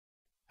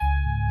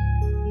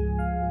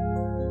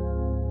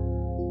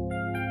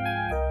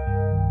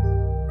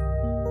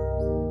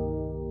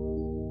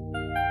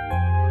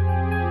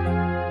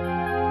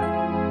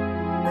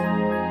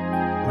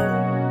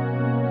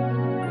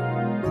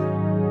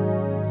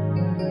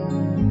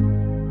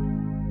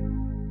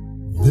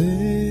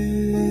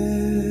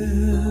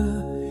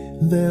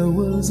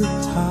was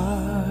a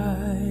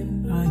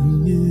time I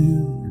knew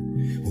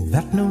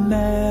that no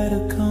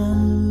matter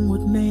come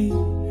what may,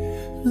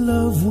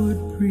 love would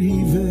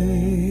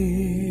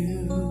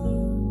prevail.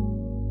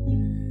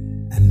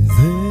 And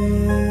then,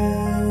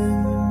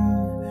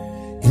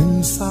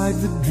 inside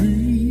the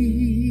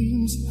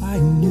dreams I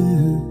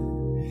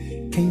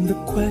knew, came the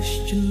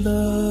question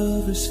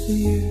lovers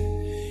fear,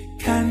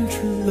 can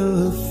true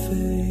love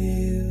fail?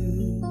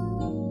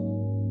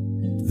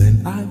 Then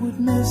I would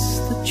miss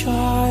the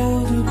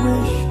childhood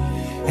wish,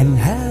 and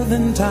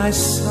haven't I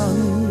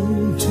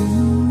sung to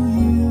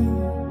you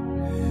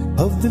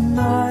of the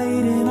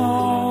knight in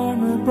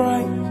armor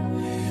bright,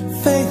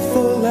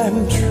 faithful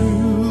and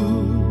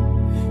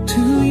true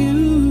to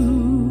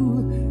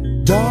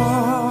you,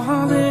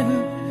 darling.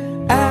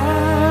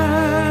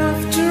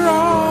 After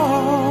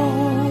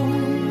all,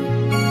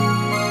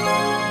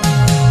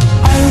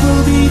 I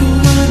will be the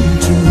one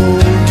to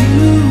hold you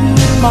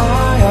in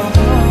my arms.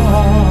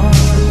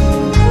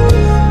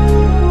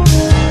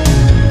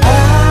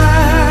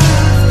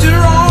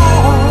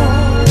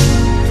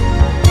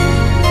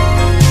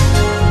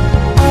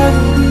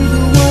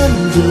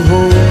 To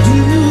hold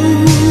you,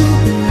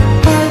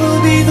 I will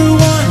be the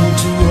one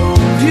to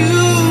hold you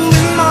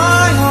in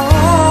my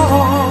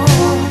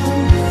arms,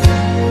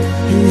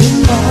 in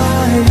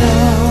my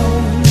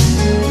arms.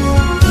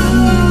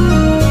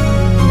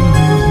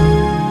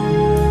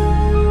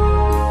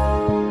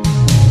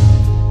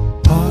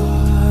 I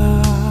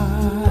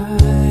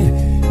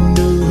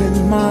know in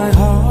my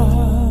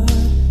heart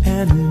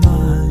and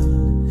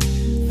mind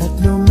that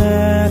no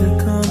matter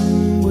come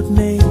what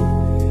may,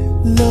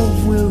 love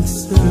will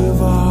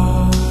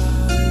survive.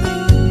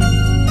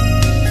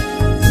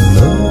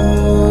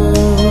 Love,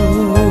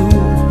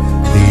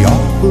 the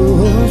author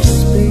of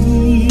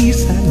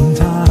space and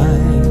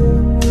time,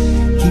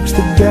 keeps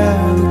the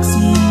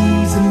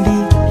galaxies and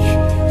each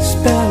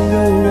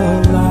sparrow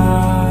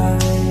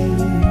alive.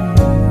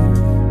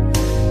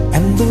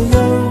 And the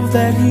love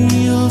that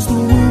heals the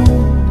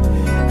wound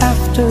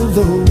after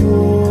the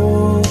war